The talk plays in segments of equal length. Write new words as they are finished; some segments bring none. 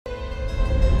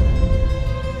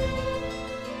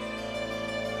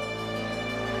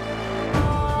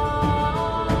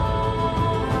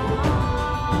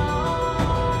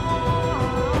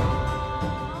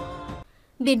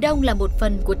Biển Đông là một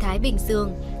phần của Thái Bình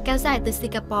Dương, kéo dài từ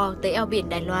Singapore tới eo biển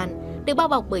Đài Loan, được bao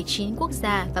bọc bởi 9 quốc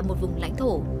gia và một vùng lãnh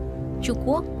thổ. Trung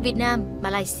Quốc, Việt Nam,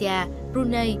 Malaysia,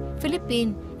 Brunei,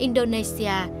 Philippines,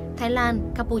 Indonesia, Thái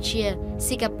Lan, Campuchia,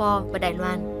 Singapore và Đài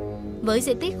Loan, với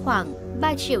diện tích khoảng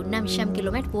 3.500.000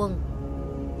 km².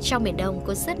 Trong Biển Đông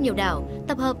có rất nhiều đảo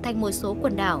tập hợp thành một số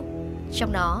quần đảo,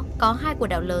 trong đó có 2 quần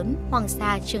đảo lớn Hoàng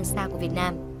Sa, Trường Sa của Việt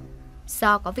Nam.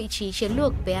 Do có vị trí chiến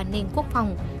lược về an ninh quốc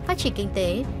phòng, phát triển kinh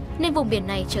tế, nên vùng biển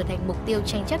này trở thành mục tiêu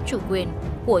tranh chấp chủ quyền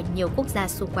của nhiều quốc gia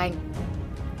xung quanh.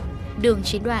 Đường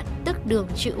chín đoạn, tức đường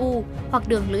chữ U hoặc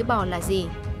đường lưỡi bò là gì?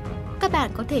 Các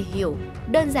bạn có thể hiểu,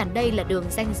 đơn giản đây là đường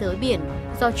ranh giới biển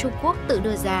do Trung Quốc tự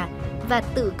đưa ra và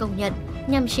tự công nhận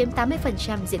nhằm chiếm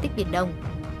 80% diện tích Biển Đông.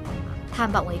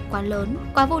 Tham vọng ấy quá lớn,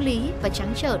 quá vô lý và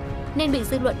trắng trợn nên bị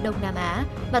dư luận Đông Nam Á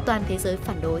và toàn thế giới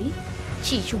phản đối.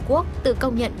 Chỉ Trung Quốc tự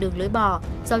công nhận đường lưỡi bò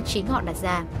do chính họ đặt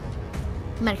ra.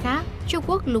 Mặt khác, Trung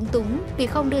Quốc lúng túng vì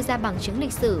không đưa ra bằng chứng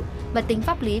lịch sử và tính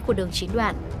pháp lý của đường chín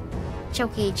đoạn. Trong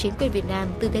khi chính quyền Việt Nam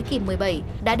từ thế kỷ 17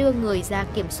 đã đưa người ra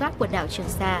kiểm soát quần đảo Trường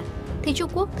Sa, thì Trung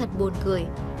Quốc thật buồn cười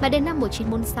mà đến năm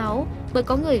 1946 mới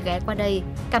có người ghé qua đây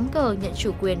cắm cờ nhận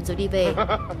chủ quyền rồi đi về,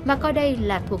 mà coi đây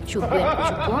là thuộc chủ quyền của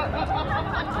Trung Quốc.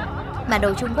 Bản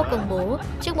đồ Trung Quốc công bố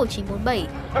trước 1947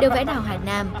 đều vẽ đảo Hải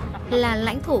Nam là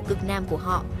lãnh thổ cực nam của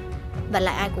họ. Và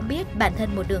lại ai cũng biết bản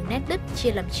thân một đường nét đứt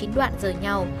chia làm 9 đoạn rời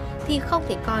nhau thì không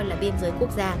thể coi là biên giới quốc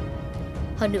gia.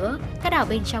 Hơn nữa, các đảo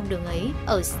bên trong đường ấy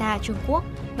ở xa Trung Quốc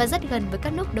và rất gần với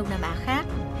các nước Đông Nam Á khác.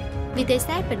 Vì thế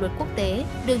xét về luật quốc tế,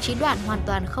 đường 9 đoạn hoàn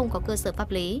toàn không có cơ sở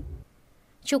pháp lý.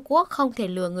 Trung Quốc không thể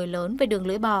lừa người lớn về đường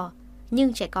lưỡi bò,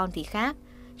 nhưng trẻ con thì khác.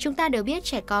 Chúng ta đều biết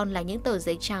trẻ con là những tờ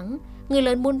giấy trắng, người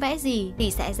lớn muốn vẽ gì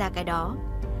thì sẽ ra cái đó.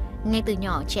 Ngay từ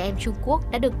nhỏ, trẻ em Trung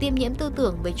Quốc đã được tiêm nhiễm tư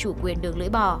tưởng về chủ quyền đường lưỡi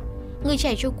bò. Người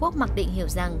trẻ Trung Quốc mặc định hiểu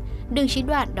rằng đường 9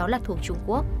 đoạn đó là thuộc Trung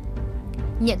Quốc.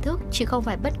 Nhận thức chứ không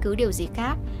phải bất cứ điều gì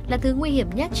khác là thứ nguy hiểm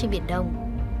nhất trên Biển Đông.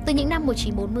 Từ những năm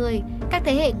 1940, các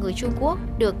thế hệ người Trung Quốc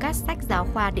được các sách giáo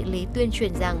khoa địa lý tuyên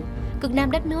truyền rằng cực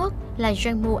nam đất nước là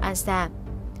Jammu Asa.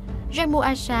 Jammu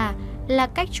Asa là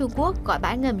cách Trung Quốc gọi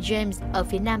bãi ngầm James ở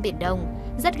phía nam Biển Đông,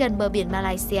 rất gần bờ biển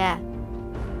Malaysia.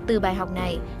 Từ bài học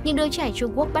này, những đứa trẻ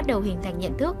Trung Quốc bắt đầu hình thành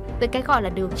nhận thức về cái gọi là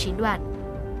đường 9 đoạn.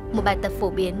 Một bài tập phổ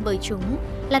biến với chúng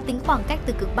là tính khoảng cách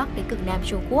từ cực Bắc đến cực Nam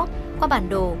Trung Quốc qua bản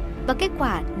đồ và kết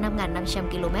quả 5.500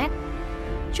 km.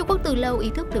 Trung Quốc từ lâu ý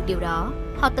thức được điều đó,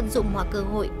 họ tận dụng mọi cơ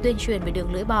hội tuyên truyền về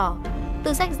đường lưỡi bò,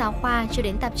 từ sách giáo khoa cho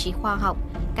đến tạp chí khoa học,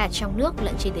 cả trong nước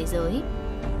lẫn trên thế giới.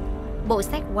 Bộ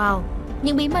sách Wow,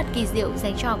 những bí mật kỳ diệu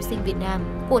dành cho học sinh Việt Nam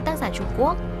của tác giả Trung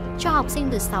Quốc, cho học sinh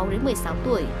từ 6 đến 16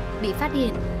 tuổi bị phát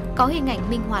hiện có hình ảnh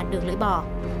minh họa đường lưỡi bò.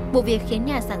 Vụ việc khiến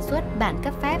nhà sản xuất bản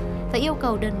cấp phép và yêu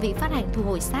cầu đơn vị phát hành thu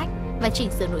hồi sách và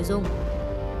chỉnh sửa nội dung.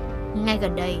 Ngay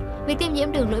gần đây, việc tiêm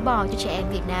nhiễm đường lưỡi bò cho trẻ em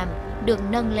Việt Nam được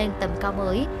nâng lên tầm cao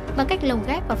mới bằng cách lồng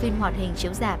ghép vào phim hoạt hình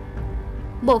chiếu rạp.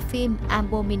 Bộ phim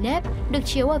Abominable được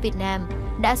chiếu ở Việt Nam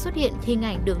đã xuất hiện hình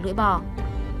ảnh đường lưỡi bò.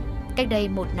 Cách đây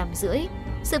 1 năm rưỡi,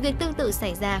 sự việc tương tự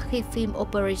xảy ra khi phim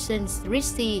Operation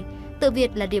Red tự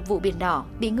Việt là Điệp vụ Biển Đỏ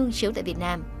bị ngưng chiếu tại Việt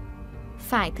Nam.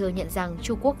 Phải thừa nhận rằng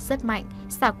Trung Quốc rất mạnh,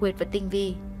 xảo quyệt và tinh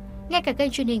vi. Ngay cả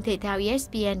kênh truyền hình thể thao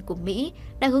ESPN của Mỹ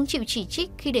đã hứng chịu chỉ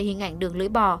trích khi để hình ảnh đường lưỡi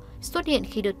bò xuất hiện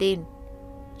khi đưa tin.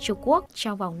 Trung Quốc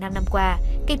trong vòng 5 năm qua,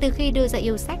 kể từ khi đưa ra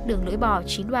yêu sách đường lưỡi bò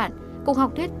 9 đoạn, Cục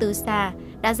Học thuyết Tứ Xa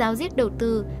đã ráo riết đầu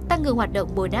tư tăng cường hoạt động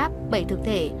bồi đáp 7 thực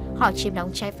thể họ chiếm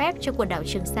đóng trái phép cho quần đảo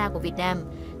Trường Sa của Việt Nam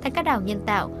thành các đảo nhân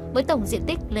tạo với tổng diện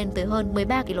tích lên tới hơn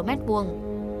 13 km²,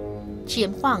 chiếm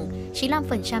khoảng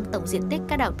 95% tổng diện tích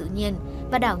các đảo tự nhiên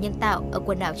và đảo nhân tạo ở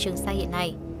quần đảo Trường Sa hiện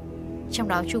nay. Trong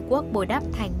đó Trung Quốc bồi đắp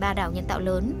thành 3 đảo nhân tạo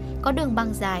lớn có đường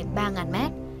băng dài 3.000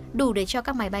 m, đủ để cho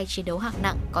các máy bay chiến đấu hạng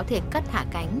nặng có thể cất hạ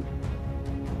cánh.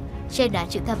 Trên đá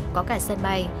chữ thập có cả sân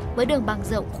bay với đường băng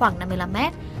rộng khoảng 55 m,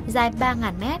 dài 3.000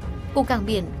 m, cùng cảng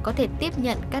biển có thể tiếp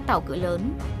nhận các tàu cỡ lớn.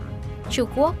 Trung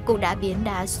Quốc cũng đã biến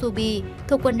đá Subi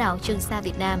thuộc quần đảo Trường Sa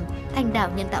Việt Nam thành đảo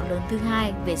nhân tạo lớn thứ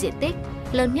 2 về diện tích,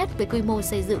 lớn nhất với quy mô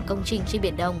xây dựng công trình trên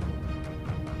Biển Đông.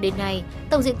 Đến nay,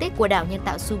 tổng diện tích của đảo nhân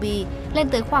tạo Subi lên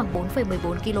tới khoảng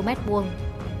 4,14 km².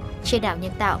 Trên đảo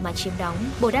nhân tạo mà chiếm đóng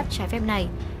bồi đắp trái phép này,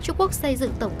 Trung Quốc xây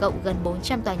dựng tổng cộng gần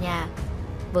 400 tòa nhà.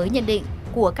 Với nhận định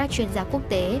của các chuyên gia quốc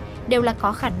tế đều là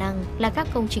có khả năng là các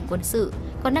công trình quân sự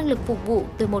có năng lực phục vụ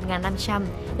từ 1.500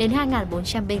 đến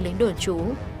 2.400 binh lính đồn trú.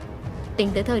 Tính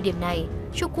tới thời điểm này,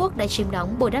 Trung Quốc đã chiếm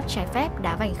đóng bồi đắp trái phép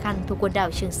đá Vành Khăn thuộc quần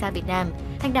đảo Trường Sa Việt Nam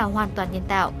thành đảo hoàn toàn nhân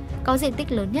tạo, có diện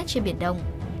tích lớn nhất trên Biển Đông,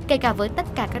 kể cả với tất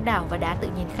cả các đảo và đá tự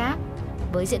nhiên khác,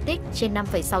 với diện tích trên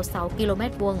 5,66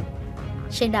 km².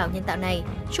 Trên đảo nhân tạo này,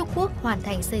 Trung Quốc hoàn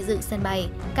thành xây dựng sân bay,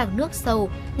 cảng nước sâu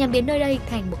nhằm biến nơi đây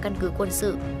thành một căn cứ quân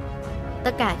sự.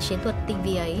 Tất cả chiến thuật tinh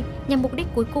vi ấy nhằm mục đích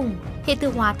cuối cùng hiện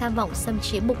thực hóa tham vọng xâm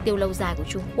chiếm mục tiêu lâu dài của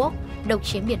Trung Quốc, độc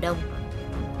chiếm Biển Đông.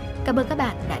 Cảm ơn các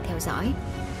bạn đã theo dõi.